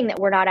thing that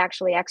we're not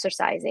actually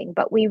exercising,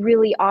 but we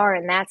really are.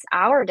 And that's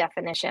our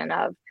definition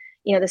of,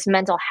 this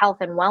mental health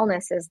and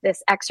wellness, is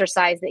this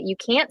exercise that you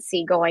can't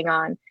see going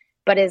on,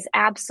 but is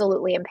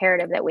absolutely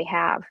imperative that we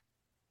have.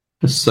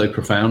 That's so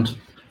profound.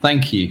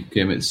 Thank you,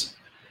 Kim.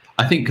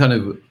 I think kind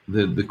of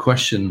the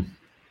question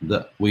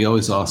that we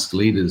always ask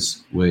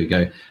leaders, we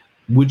go,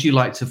 would you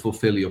like to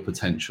fulfill your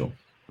potential?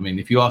 I mean,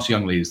 if you ask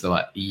young leaders, they're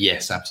like,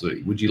 yes,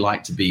 absolutely. Would you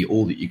like to be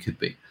all that you could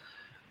be?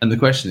 And the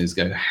question is,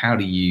 how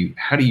do you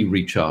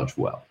recharge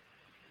well?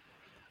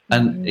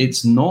 And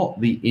it's not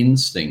the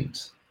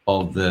instinct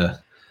of the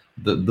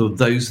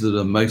those that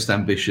are most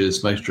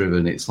ambitious, most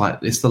driven. It's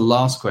the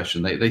last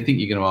question. They think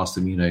you're going to ask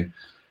them,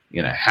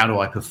 how do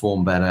I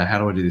perform better? How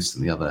do I do this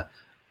and the other?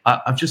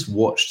 I've just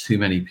watched too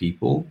many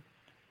people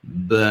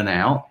burn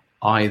out,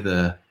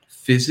 either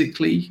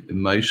physically,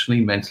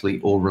 emotionally,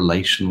 mentally, or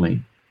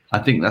relationally. I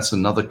think that's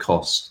another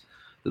cost,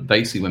 that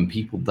basically when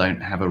people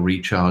don't have a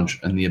recharge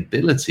and the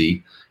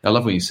ability, I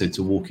love when you said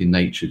to walk in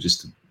nature,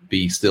 just to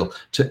be still,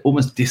 to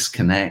almost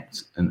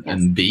disconnect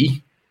and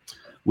be.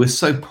 We're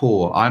so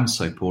poor. I'm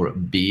so poor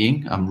at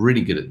being. I'm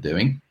really good at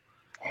doing.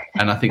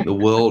 And I think the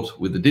world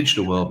with the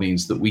digital world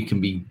means that we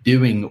can be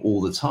doing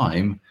all the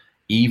time,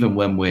 even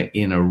when we're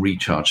in a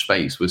recharge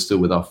space. We're still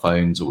with our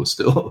phones, or we're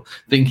still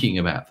thinking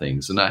about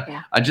things. And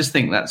I just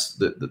think that's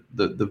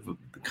the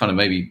kind of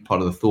maybe part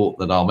of the thought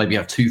that I'll maybe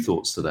have two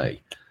thoughts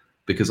today,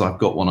 because I've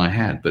got one I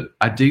had. But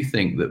I do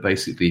think that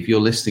basically if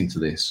you're listening to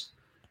this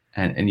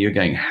and you're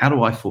going, how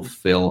do I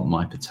fulfill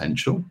my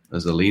potential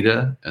as a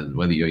leader, and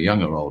whether you're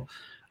young or old,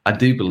 I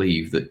do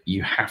believe that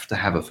you have to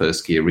have a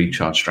first gear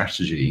recharge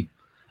strategy.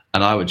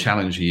 And I would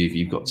challenge you, if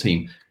you've got a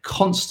team,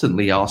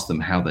 constantly ask them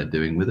how they're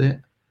doing with it,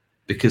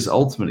 because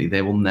ultimately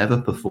they will never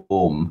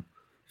perform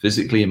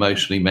physically,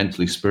 emotionally,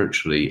 mentally,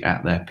 spiritually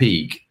at their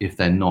peak if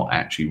they're not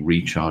actually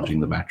recharging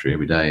the battery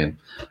every day.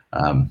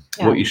 And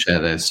what you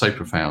share there is so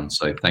profound.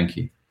 So thank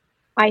you.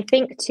 I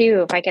think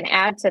too, if I can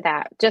add to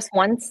that, just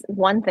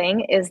one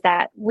thing is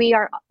that we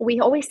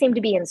always seem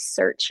to be in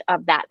search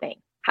of that thing.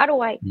 How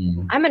do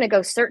I'm going to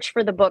go search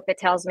for the book that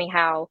tells me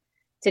how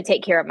to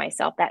take care of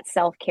myself, that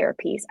self-care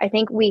piece. I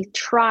think we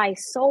try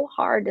so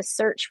hard to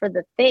search for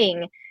the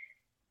thing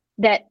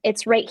that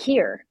it's right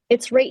here.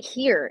 It's right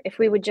here. If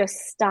we would just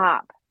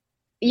stop.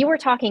 You were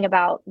talking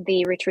about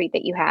the retreat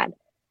that you had.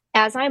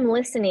 As I'm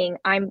listening,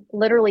 I'm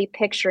literally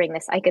picturing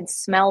this. I could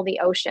smell the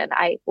ocean.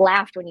 I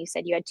laughed when you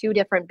said you had 2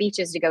 different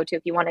beaches to go to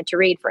if you wanted to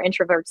read, for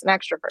introverts and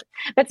extroverts.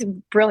 That's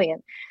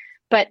brilliant.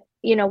 But,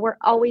 we're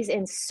always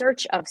in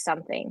search of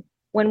something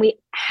when we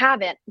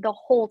have it the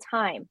whole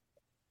time.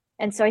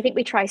 And so I think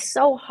we try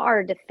so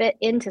hard to fit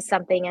into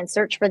something and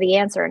search for the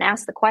answer and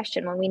ask the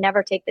question when we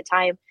never take the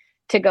time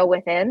to go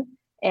within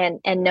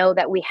and know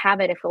that we have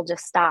it if we'll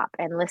just stop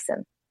and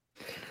listen.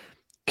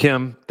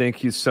 Kim,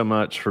 thank you so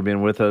much for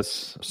being with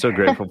us. So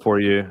grateful for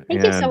you.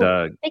 Thanks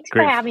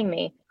for having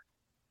me.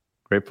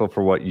 Grateful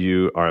for what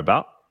you are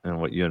about and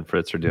what you and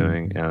Fritz are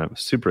doing. And I'm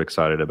super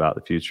excited about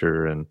the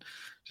future and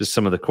just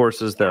some of the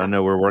courses that I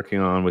know we're working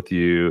on with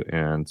you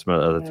and some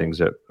of the other things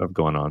that are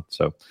going on.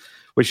 So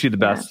wish you the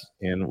best,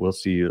 and we'll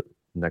see you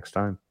next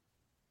time.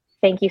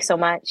 Thank you so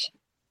much.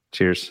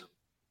 Cheers.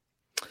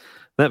 Isn't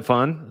that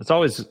fun? It's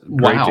always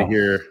great to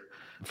hear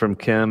from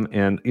Kim.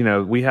 And,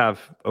 we have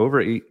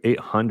over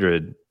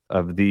 800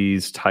 of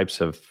these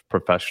types of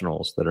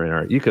professionals that are in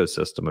our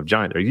ecosystem of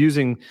Giant. They're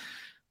using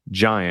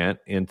Giant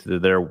into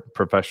their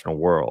professional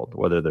world,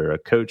 whether they're a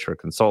coach or a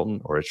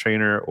consultant or a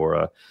trainer or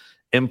a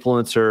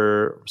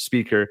influencer,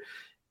 speaker.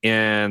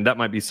 And that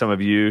might be some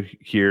of you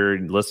here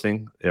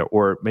listening,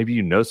 or maybe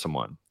you know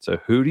someone. So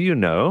who do you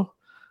know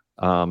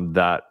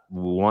that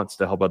wants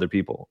to help other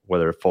people,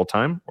 whether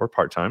full-time or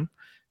part-time?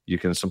 You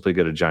can simply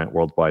go to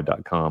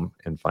giantworldwide.com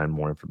and find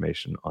more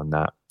information on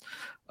that.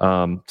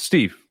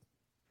 Steve,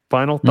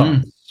 final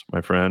thoughts,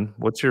 my friend.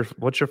 What's your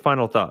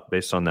final thought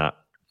based on that?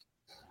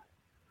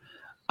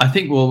 I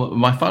think,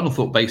 my final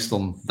thought based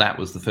on that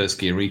was the first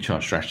gear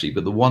recharge strategy.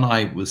 But the one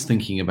I was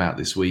thinking about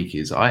this week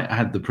is I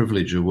had the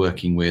privilege of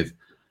working with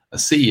a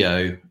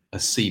CEO, a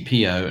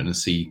CPO, and a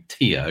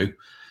CTO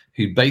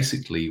who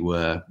basically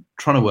were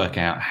trying to work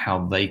out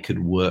how they could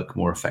work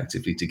more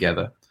effectively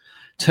together.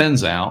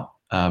 Turns out,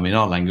 in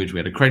our language, we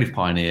had a creative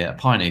pioneer, a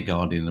pioneer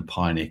guardian, and a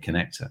pioneer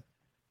connector.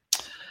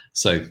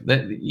 So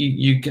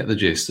you get the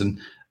gist. And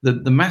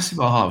the massive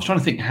aha, I was trying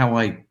to think how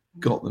I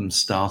got them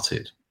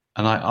started.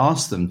 And I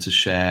asked them to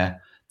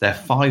share their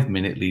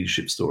 5-minute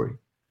leadership story.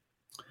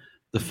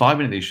 The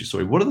 5-minute leadership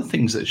story, what are the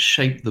things that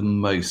shape them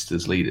most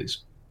as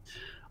leaders?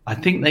 I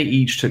think they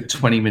each took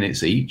 20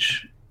 minutes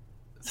each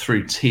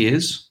through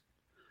tears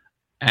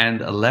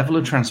and a level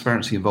of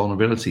transparency and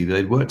vulnerability.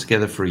 They'd worked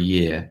together for a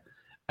year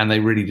and they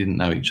really didn't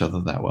know each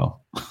other that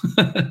well.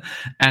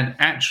 And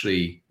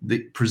actually, the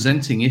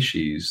presenting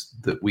issues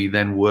that we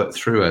then worked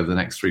through over the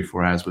next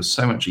 3-4 hours was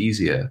so much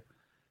easier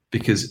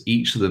because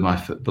each of them, I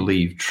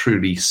believe,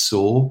 truly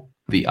saw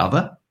the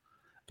other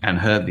and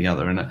heard the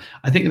other. And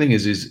I think the thing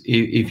is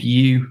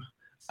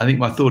I think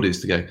my thought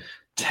is to go,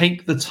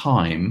 take the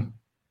time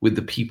with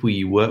the people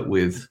you work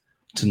with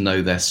to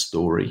know their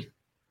story.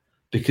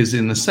 Because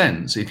in the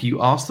sense, if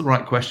you ask the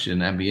right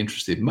question and be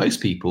interested, most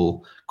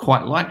people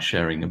quite like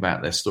sharing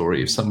about their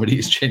story if somebody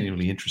is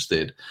genuinely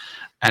interested.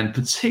 And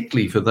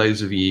particularly for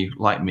those of you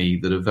like me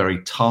that are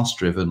very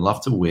task-driven,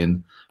 love to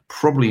win,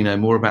 probably know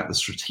more about the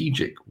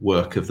strategic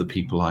work of the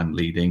people I'm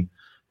leading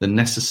than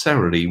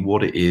necessarily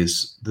what it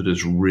is that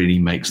really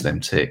makes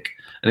them tick.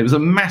 And it was a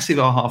massive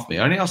aha for me.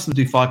 I only asked them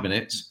to do 5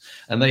 minutes,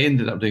 and they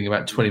ended up doing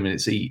about 20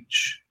 minutes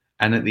each.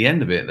 And at the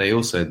end of it, they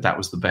all said that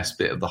was the best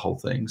bit of the whole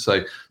thing.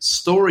 So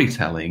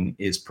storytelling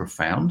is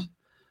profound.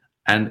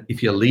 And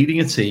if you're leading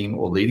a team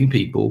or leading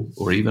people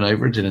or even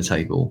over a dinner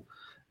table,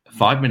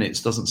 5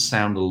 minutes doesn't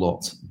sound a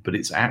lot, but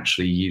it's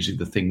actually usually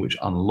the thing which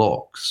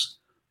unlocks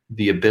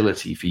the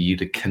ability for you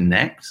to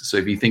connect. So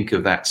if you think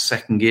of that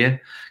second gear,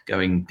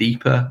 going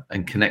deeper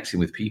and connecting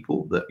with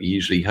people, that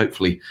usually,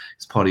 hopefully,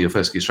 is part of your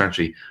first gear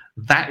strategy.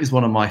 That is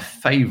one of my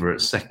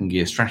favorite second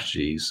gear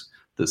strategies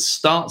that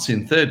starts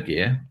in third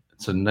gear.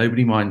 So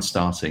nobody minds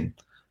starting,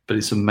 but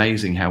it's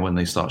amazing how when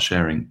they start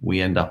sharing,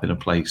 we end up in a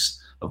place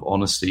of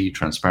honesty,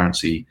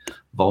 transparency,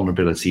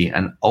 vulnerability,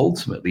 and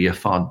ultimately a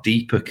far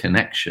deeper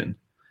connection,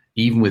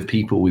 even with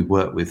people we've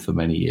worked with for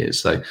many years.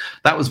 So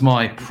that was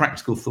my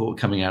practical thought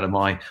coming out of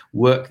my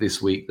work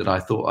this week that I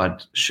thought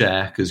I'd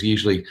share, because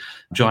usually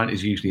Giant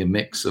is usually a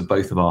mix of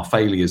both of our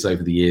failures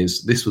over the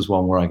years. This was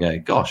one where I go,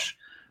 gosh,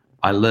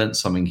 I learned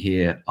something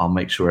here. I'll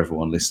make sure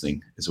everyone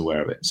listening is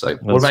aware of it. So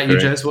what about you,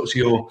 Jez? What's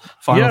your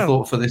final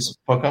thought for this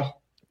podcast?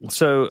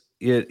 So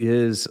it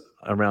is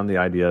around the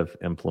idea of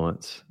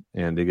influence.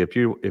 And if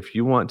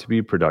you want to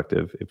be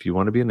productive, if you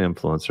want to be an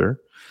influencer,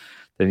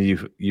 then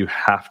you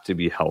have to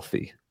be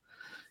healthy.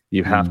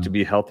 You have to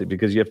be healthy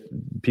because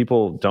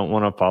people don't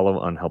want to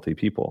follow unhealthy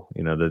people.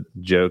 You know, the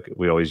joke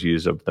we always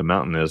use of the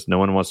mountain is no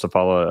one wants to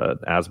follow an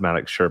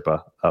asthmatic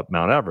Sherpa up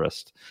Mount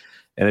Everest.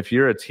 And if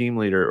you're a team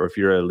leader or if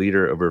you're a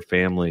leader over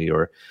family,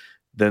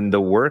 then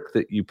the work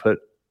that you put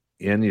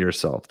in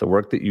yourself, the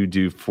work that you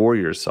do for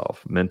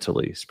yourself,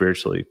 mentally,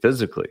 spiritually,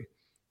 physically,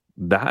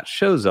 that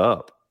shows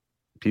up.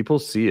 People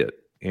see it,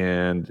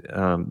 and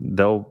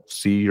they'll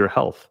see your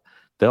health.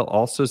 They'll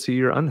also see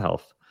your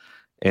unhealth.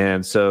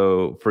 And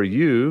so for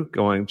you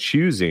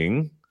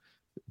choosing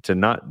to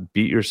not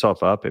beat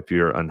yourself up if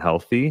you're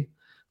unhealthy,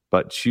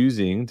 but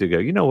choosing to go,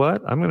 you know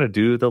what, I'm going to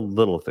do the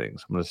little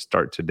things. I'm going to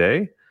start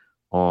today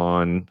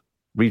on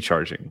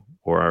recharging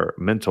or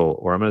mental,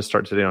 or I'm going to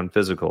start today on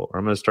physical, or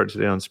I'm going to start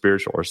today on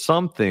spiritual, or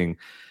something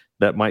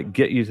that might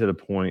get you to the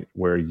point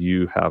where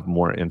you have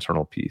more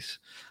internal peace.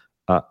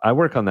 I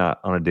work on that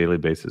on a daily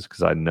basis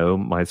because I know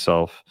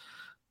myself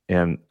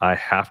and I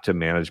have to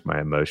manage my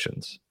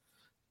emotions.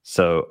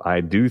 So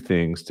I do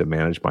things to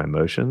manage my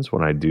emotions.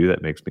 When I do,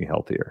 that makes me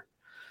healthier.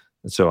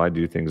 And so I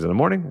do things in the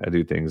morning. I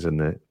do things in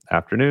the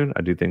afternoon.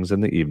 I do things in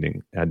the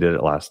evening. I did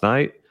it last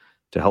night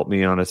to help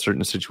me on a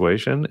certain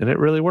situation, and it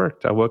really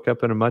worked. I woke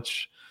up in a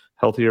much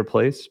healthier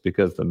place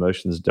because the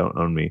emotions don't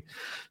own me.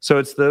 So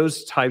it's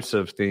those types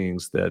of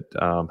things that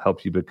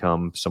help you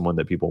become someone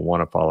that people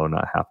want to follow,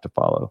 not have to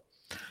follow.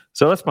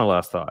 So that's my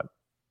last thought.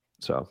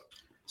 So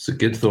it's a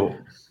good thought.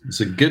 It's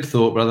a good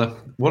thought, brother.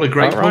 What a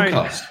great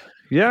podcast.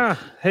 Yeah.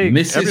 Hey,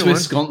 Mrs. everyone.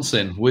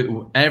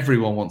 Wisconsin.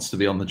 Everyone wants to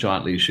be on the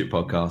Giant Leadership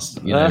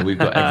Podcast. You know, we've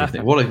got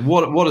everything.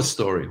 What a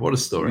story. What a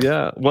story.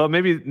 Yeah. Well,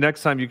 maybe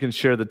next time you can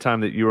share the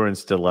time that you were in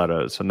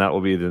stilettos, and that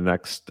will be the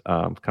next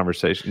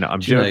conversation. No,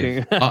 I'm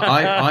joking.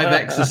 I've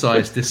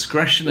exercised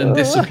discretion and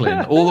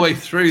discipline all the way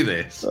through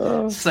this,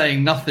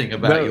 saying nothing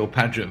about your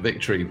pageant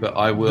victory, but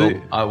I will.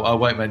 I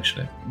won't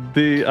mention it.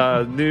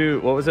 The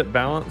new, what was it?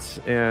 Balance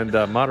and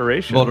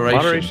moderation.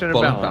 Moderation and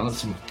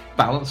balance.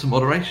 Balance and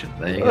moderation.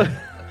 There you go.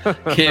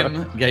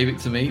 Kim gave it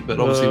to me, but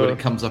obviously when it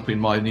comes up in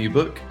my new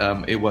book,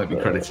 it won't be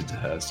credited to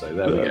her. So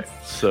there we go.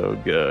 So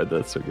good.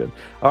 That's so good.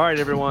 All right,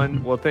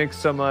 everyone. Well, thanks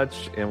so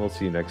much, and we'll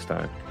see you next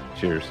time.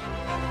 Cheers.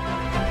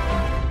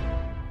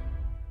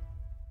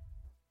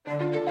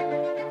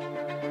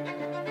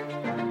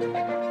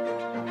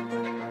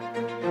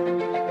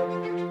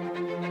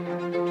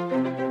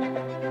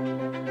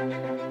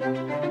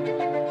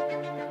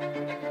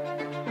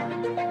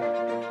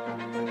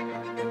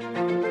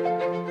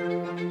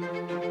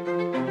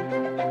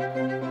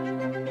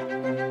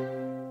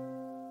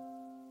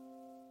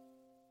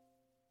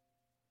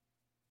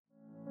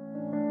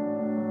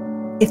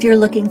 If you're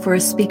looking for a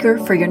speaker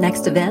for your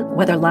next event,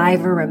 whether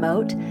live or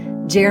remote,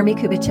 Jeremy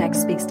Kubicek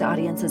speaks to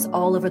audiences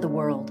all over the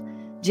world.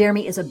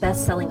 Jeremy is a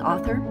best-selling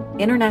author,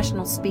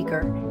 international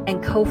speaker,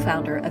 and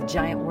co-founder of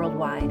Giant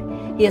Worldwide.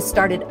 He has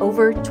started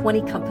over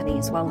 20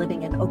 companies while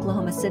living in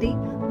Oklahoma City,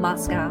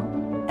 Moscow,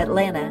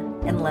 Atlanta,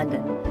 and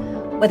London.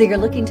 Whether you're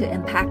looking to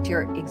impact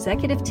your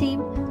executive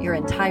team, your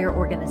entire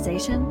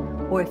organization,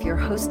 or if you're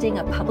hosting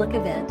a public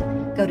event,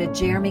 go to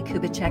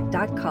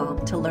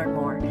jeremykubicek.com to learn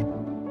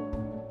more.